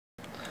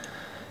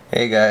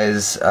Hey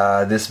guys,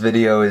 this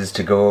video is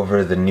to go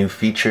over the new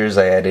features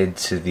I added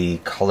to the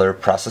color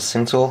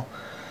processing tool.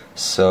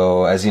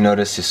 So as you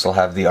notice, you still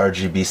have the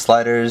RGB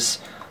sliders.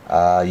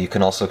 You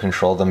can also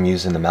control them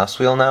using the mouse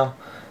wheel now.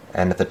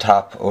 And at the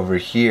top over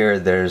here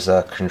there's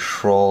a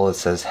control that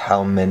says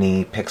how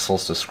many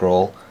pixels to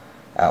scroll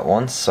at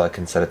once, so I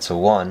can set it to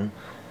 1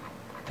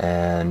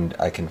 and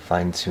I can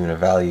fine-tune a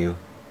value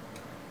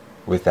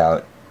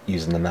without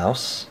using the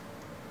mouse.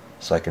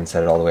 So I can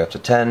set it all the way up to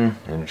 10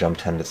 and jump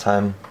 10 at a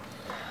time.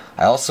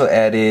 I also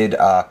added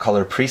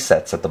color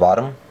presets at the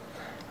bottom.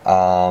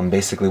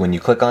 Basically when you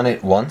click on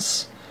it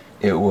once,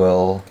 it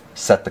will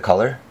set the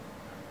color,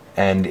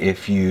 and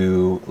if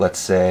you, let's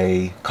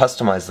say,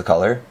 customize the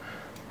color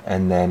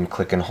and then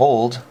click and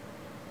hold,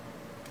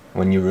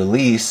 when you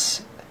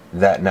release,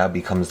 that now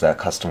becomes that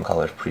custom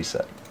color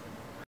preset.